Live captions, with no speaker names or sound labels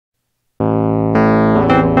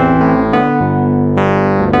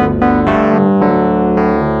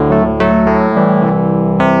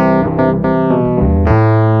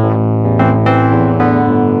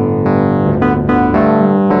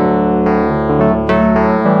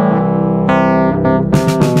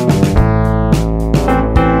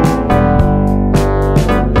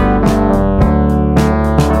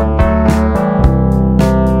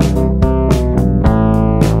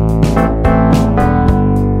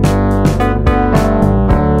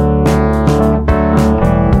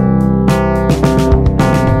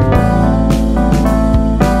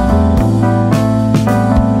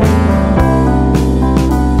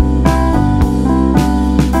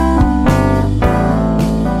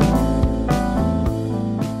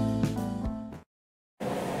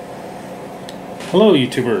Hello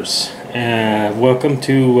YouTubers, welcome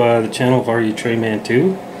to the channel of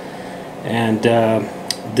RUTrayman2, and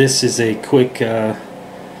this is a quick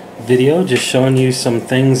video just showing you some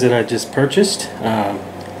things that I just purchased. I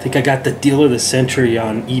think I got the deal of the century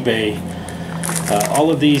on eBay.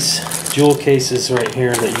 All of these jewel cases right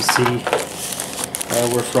here that you see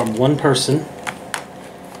were from one person,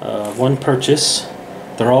 one purchase.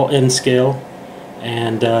 They're all N scale,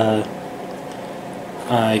 and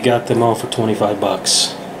I got them all for 25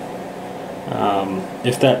 bucks.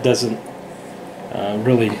 If that doesn't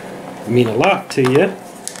really mean a lot to you,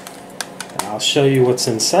 I'll show you what's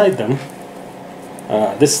inside them.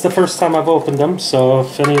 This is the first time I've opened them, so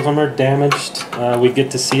if any of them are damaged, we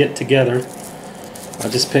get to see it together. I'll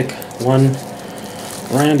just pick one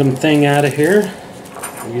random thing out of here.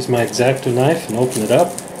 I'll use my X-Acto knife and open it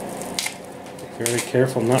up. Be very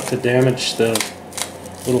careful not to damage the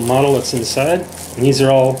little model that's inside. And these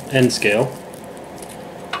are all N scale.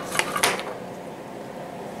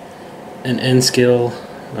 An N scale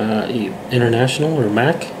International or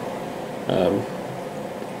Mack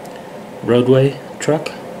roadway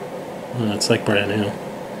truck. It's like brand new.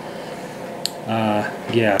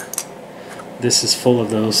 Yeah, this is full of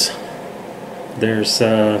those. There's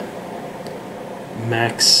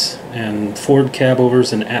Macks and Ford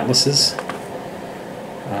cabovers and Atlases.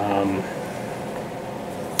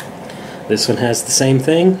 This one has the same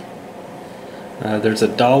thing. There's a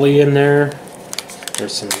dolly in there.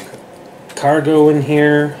 There's some cargo in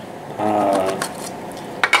here.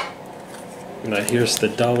 Here's the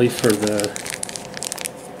dolly for the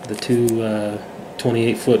two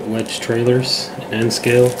 28-foot wedge trailers in N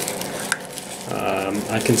scale.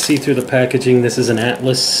 I can see through the packaging. This is an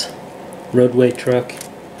Atlas roadway truck.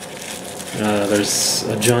 There's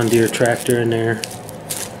a John Deere tractor in there.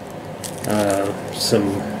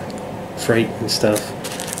 Some freight and stuff.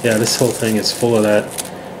 Yeah, this whole thing is full of that.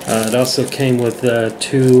 It also came with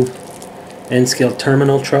two N-scale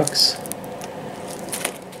terminal trucks.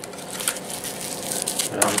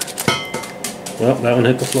 Well, that one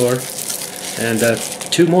hit the floor. And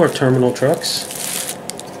two more terminal trucks.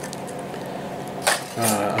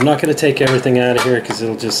 I'm not going to take everything out of here because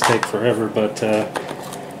it'll just take forever, but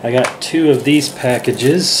I got two of these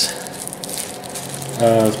packages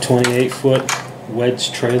of 28-foot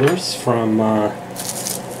wedge trailers from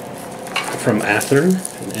Athearn,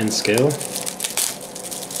 an N scale.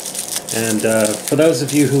 And for those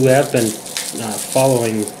of you who have been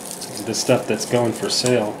following the stuff that's going for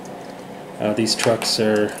sale, these trucks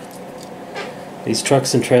and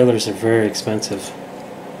trailers are very expensive.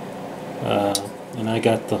 And I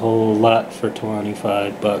got the whole lot for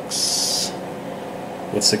 25 bucks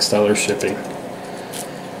with $6 shipping.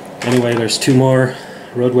 Anyway, there's two more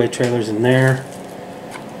roadway trailers in there.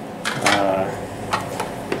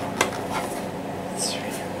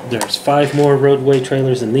 There's 5 more roadway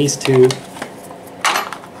trailers in these two,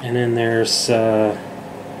 and then there's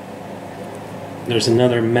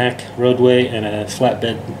another Mack roadway and a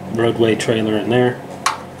flatbed roadway trailer in there,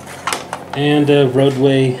 and a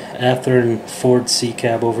roadway Athearn Ford C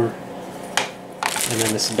cabover, and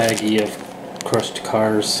then this baggie of crushed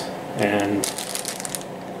cars and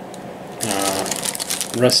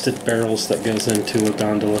rusted barrels that goes into a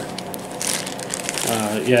gondola.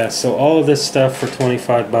 Yeah, so all of this stuff for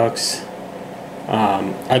 25 bucks.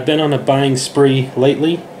 I've been on a buying spree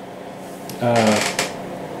lately.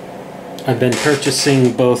 I've been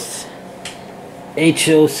purchasing both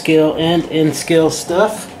HO scale and N scale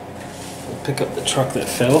stuff. I'll pick up the truck that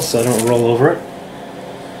fell so I don't roll over it.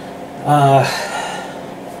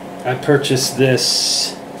 I purchased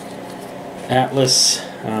this Atlas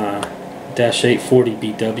 -840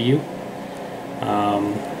 BW.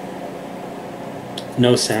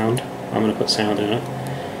 No sound. I'm going to put sound in it.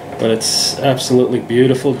 But it's absolutely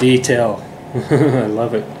beautiful detail. I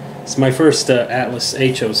love it. It's my first Atlas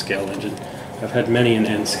HO scale engine. I've had many in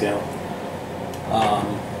N scale.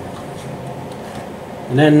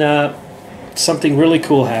 And then something really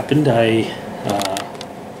cool happened. I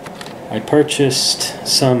purchased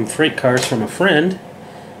some freight cars from a friend.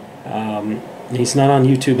 He's not on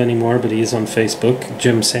YouTube anymore, but he is on Facebook,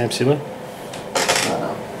 Jim Samsula.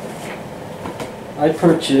 I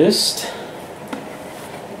purchased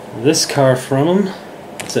this car from him.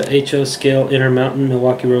 It's a HO scale Intermountain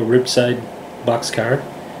Milwaukee Road Ribside boxcar.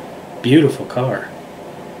 Beautiful car.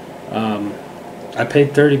 I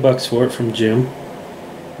paid 30 bucks for it from Jim,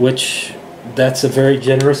 which that's a very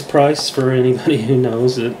generous price for anybody who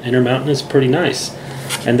knows that Intermountain is pretty nice.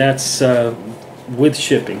 And that's with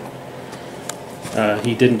shipping.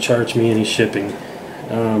 He didn't charge me any shipping.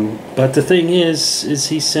 But the thing is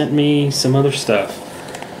he sent me some other stuff.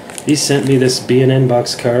 he sent me this B&N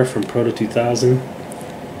boxcar from Proto 2000,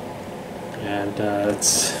 and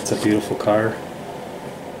it's a beautiful car.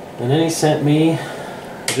 And then he sent me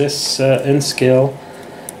this N-Scale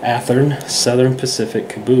Athearn Southern Pacific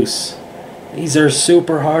caboose. These are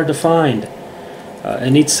super hard to find.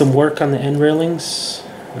 It needs some work on the end railings.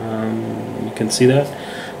 You can see that.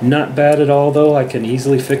 Not bad at all though. I can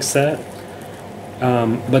easily fix that.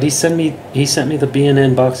 But he sent me the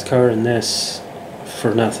B&N boxcar in this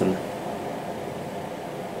for nothing.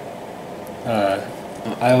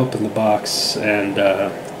 I opened the box and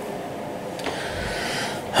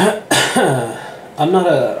I'm not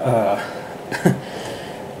a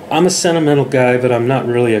I'm a sentimental guy, but I'm not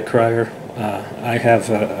really a crier.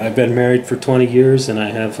 I've been married for 20 years, and I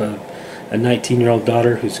have a 19-year-old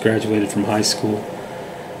daughter who's graduated from high school.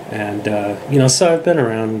 And you know, so I've been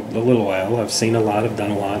around a little while. I've seen a lot. I've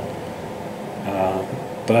done a lot.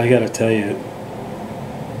 But I gotta tell you,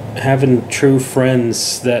 having true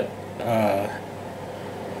friends that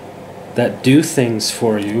do things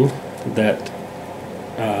for you, that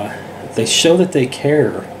they show that they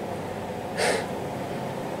care.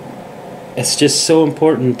 It's just so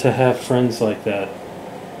important to have friends like that.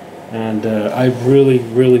 And I really,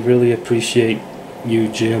 really, really appreciate you,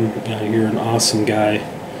 Jim. You're an awesome guy.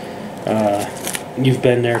 You've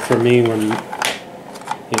been there for me when,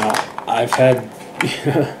 you know, I've had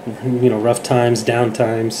you know, rough times, down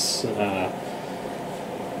times.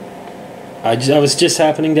 I was just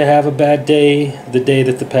happening to have a bad day the day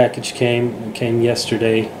that the package came. It came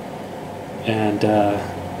yesterday, and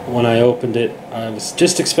when I opened it, I was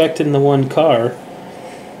just expecting the one car,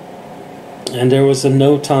 and there was a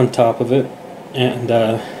note on top of it, and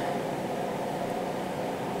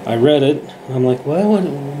I read it. I'm like, well,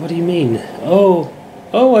 what do you mean? Oh,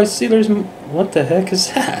 I see. There's, what the heck is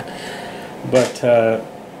that? But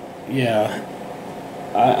yeah,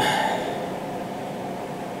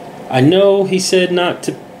 I know he said not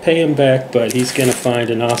to pay him back, but he's gonna find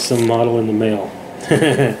an awesome model in the mail.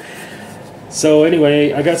 So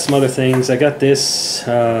anyway, I got some other things. I got this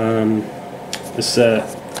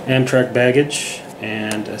Amtrak baggage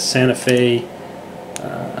and a Santa Fe.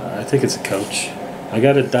 I think it's a coach. I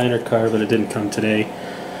got a diner car, but it didn't come today.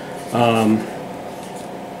 I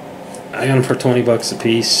got them for 20 bucks a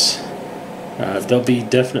piece. They'll be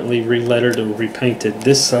definitely re-lettered or repainted.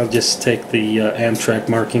 This, I'll just take the Amtrak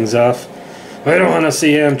markings off. We don't want to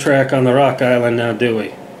see Amtrak on the Rock Island now, do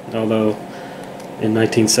we? Although in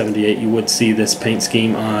 1978 you would see this paint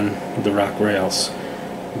scheme on the Rock rails,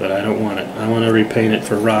 but I don't want it. I want to repaint it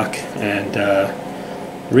for Rock and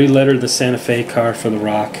re-letter the Santa Fe car for the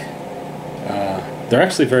Rock. They're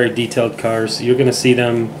actually very detailed cars. You're going to see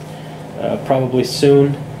them probably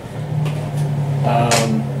soon.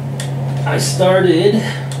 I started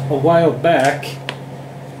a while back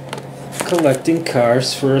collecting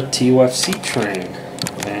cars for a TUFC train,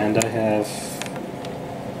 and I have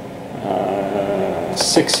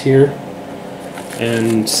 6 here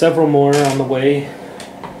and several more on the way,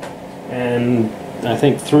 and I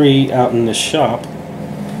think 3 out in the shop.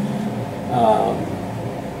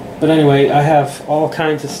 But anyway, I have all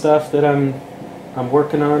kinds of stuff that I'm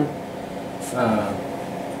working on.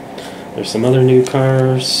 There's some other new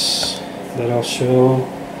cars that I'll show.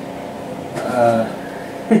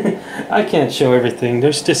 I can't show everything.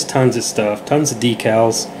 There's just tons of stuff, tons of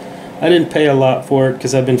decals. I didn't pay a lot for it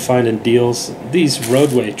because I've been finding deals. These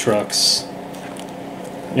roadway trucks,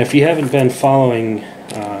 if you haven't been following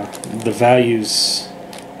the values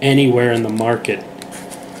anywhere in the market,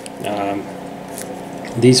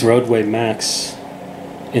 these roadway Max,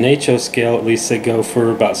 in HO scale at least, they go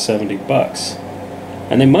for about 70 bucks.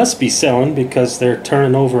 And they must be selling because they're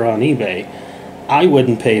turning over on eBay. I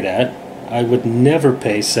wouldn't pay that. I would never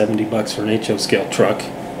pay 70 bucks for an HO scale truck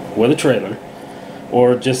with a trailer,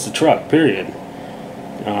 or just a truck, period.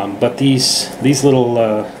 But these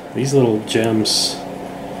little gems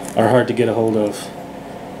are hard to get a hold of.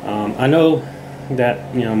 I know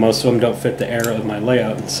that, you know, most of them don't fit the era of my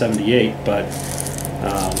layout in '78, but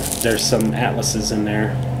there's some Atlases in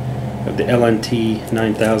there of the LNT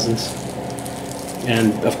 9000s.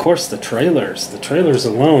 And of course the trailers. The trailers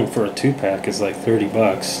alone for a 2-pack is like 30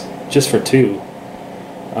 bucks. Just for 2.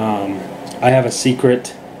 I have a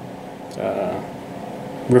secret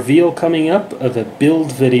reveal coming up of a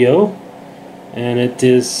build video. And it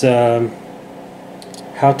is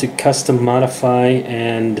how to custom modify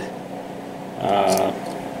and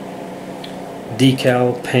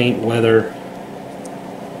decal, paint, weather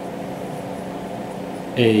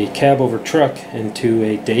a cab over truck into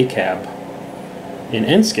a day cab in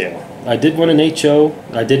N-Scale. I did one in HO.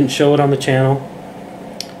 I didn't show it on the channel.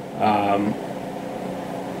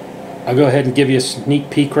 I'll go ahead and give you a sneak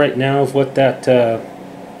peek right now of what that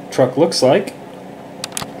truck looks like.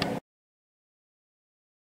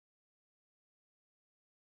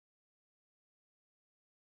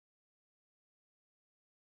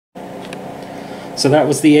 So that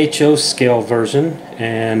was the HO scale version,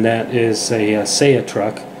 and that is a Seiya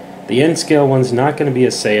truck. The N scale one's not going to be a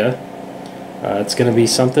Seiya. It's going to be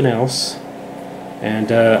something else.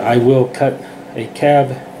 And I will cut a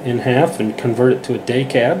cab in half and convert it to a day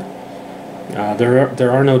cab.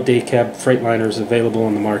 There are no day cab Freightliners available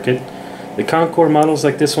on the market. The Concours models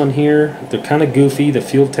like this one here, they're kind of goofy. The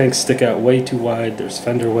fuel tanks stick out way too wide. There's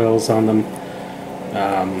fender wells on them.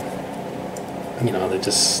 You know, they're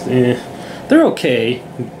just they're okay,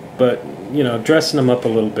 but you know, dressing them up a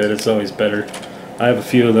little bit is always better. I have a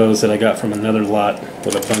few of those that I got from another lot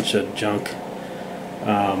with a bunch of junk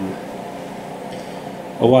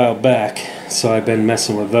a while back, so I've been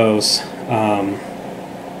messing with those.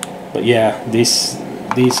 But yeah, these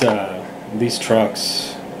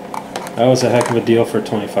trucks, that was a heck of a deal for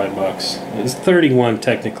 25 bucks. It's 31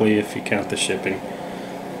 technically if you count the shipping.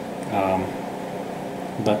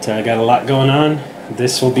 But I got a lot going on.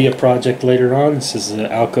 This will be a project later on. This is the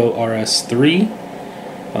Alco RS3.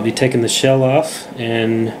 I'll be taking the shell off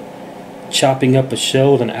and chopping up a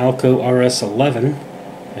shell of an Alco RS11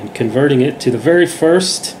 and converting it to the very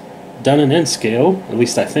first done in N scale, at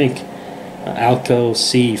least I think, Alco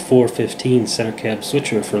C415 center cab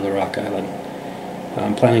switcher for the Rock Island.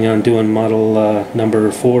 I'm planning on doing model number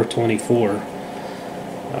 424,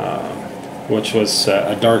 which was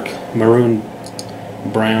a dark maroon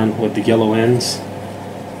brown with the yellow ends.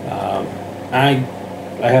 I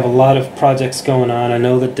have a lot of projects going on. I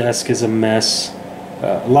know the desk is a mess.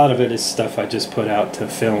 A lot of it is stuff I just put out to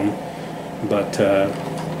film, but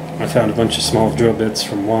I found a bunch of small drill bits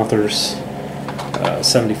from Walthers,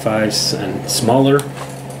 75s and smaller,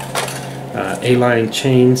 A-line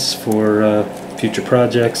chains for future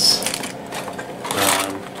projects,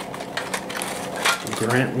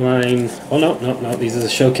 Grant Line, oh no, these are the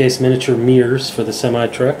showcase miniature mirrors for the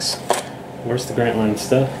semi-trucks. Where's the Grant Line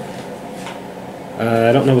stuff?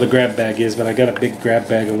 I don't know what a grab bag is, but I got a big grab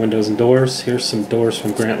bag of windows and doors. Here's some doors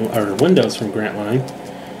from windows from Grant Line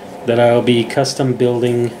that I'll be custom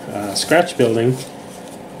building, scratch building,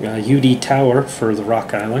 UD tower for the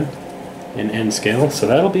Rock Island in N scale. So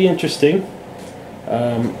that'll be interesting.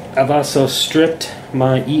 I've also stripped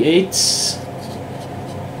my E8s,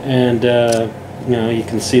 and you know, you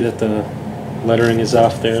can see that the lettering is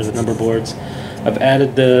off there, the number boards. I've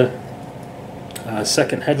added the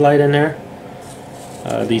second headlight in there.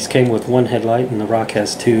 These came with one headlight and the Rock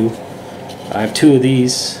has two. I have two of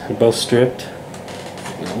these, both stripped.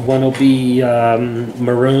 One will be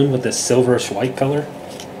maroon with a silverish white color,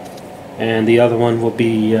 and the other one will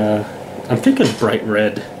be, I'm thinking bright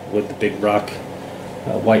red with the big Rock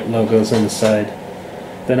white logos on the side.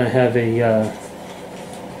 Then I have a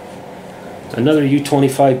another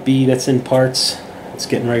U25B that's in parts. It's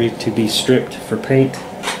getting ready to be stripped for paint.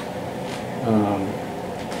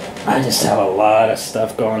 I just have a lot of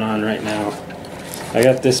stuff going on right now. I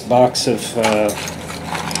got this box of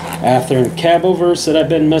Athearn cabovers that I've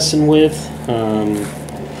been messing with, and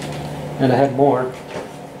I have more.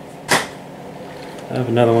 I have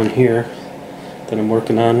another one here that I'm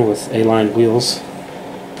working on with A-line wheels.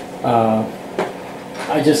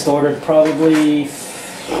 I just ordered probably,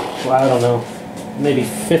 well, I don't know, maybe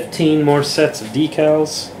 15 more sets of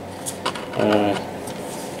decals.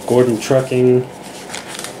 Gordon Trucking,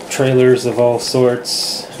 trailers of all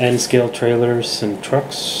sorts, N-scale trailers and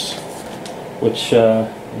trucks, which the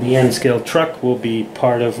N-scale truck will be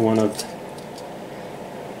part of one of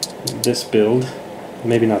this build.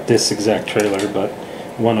 Maybe not this exact trailer, but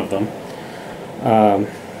one of them.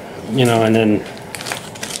 You know, and then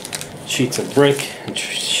sheets of brick and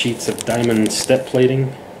sheets of diamond step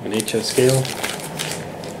plating in HO scale.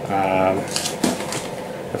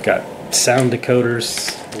 I've got sound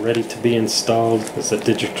decoders ready to be installed. It's a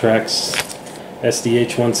Digitrax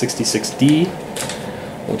SDH166D,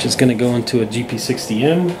 which is going to go into a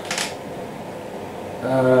GP60M.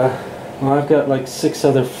 Well, I've got like 6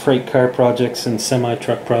 other freight car projects and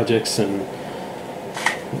semi-truck projects and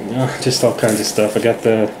just all kinds of stuff. I got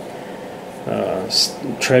the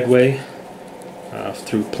Treadway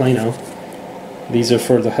through Plano. These are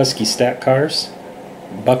for the Husky Stack cars.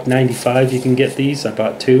 $1.95 you can get these. I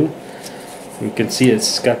bought 2. You can see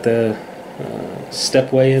it's got the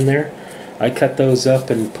stepway in there. I cut those up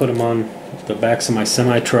and put them on the backs of my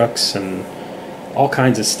semi-trucks and all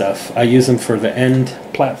kinds of stuff. I use them for the end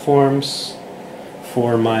platforms,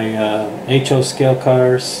 for my HO scale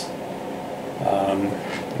cars.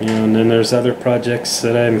 and then there's other projects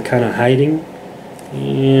that I'm kind of hiding,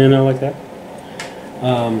 like that.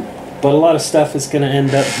 But a lot of stuff is going to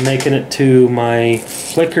end up making it to my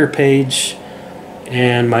Flickr page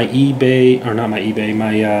and my eBay, or not my eBay,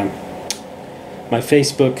 my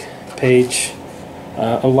Facebook page.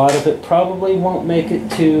 A lot of it probably won't make it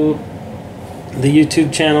to the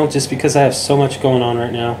YouTube channel just because I have so much going on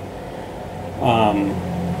right now.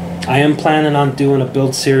 I am planning on doing a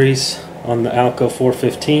build series on the Alco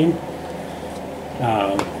 415.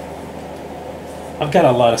 I've got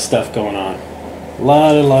a lot of stuff going on. A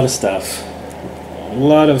lot of stuff. A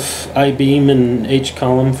lot of I-beam and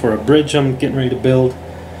H-column for a bridge I'm getting ready to build.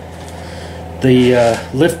 The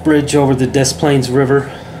lift bridge over the Des Plaines River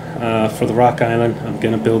for the Rock Island. I'm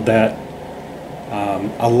going to build that.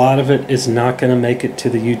 A lot of it is not going to make it to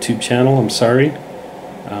the YouTube channel. I'm sorry.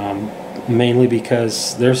 Mainly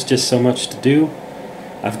because there's just so much to do.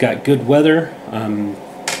 I've got good weather. I'm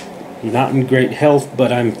not in great health,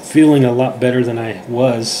 but I'm feeling a lot better than I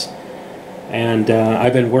was. And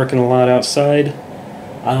I've been working a lot outside.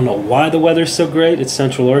 I don't know why the weather's so great. It's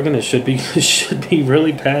Central Oregon. It should be it should be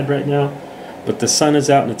really bad right now. But the sun is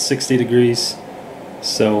out and it's 60 degrees.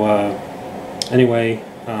 So anyway,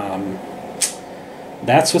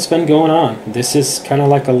 that's what's been going on. This is kind of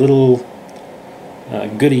like a little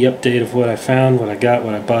goodie update of what I found, what I got,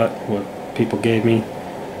 what I bought, what people gave me.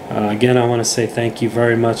 Again, I want to say thank you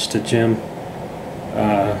very much to Jim.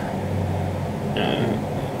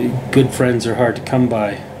 Good friends are hard to come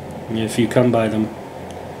by. If you come by them,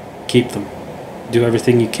 keep them. Do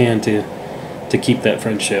everything you can to keep that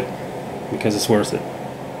friendship, because it's worth it.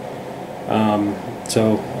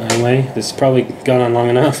 So anyway, this has probably gone on long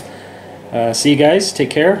enough. See you guys, take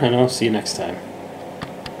care, and I'll see you next time.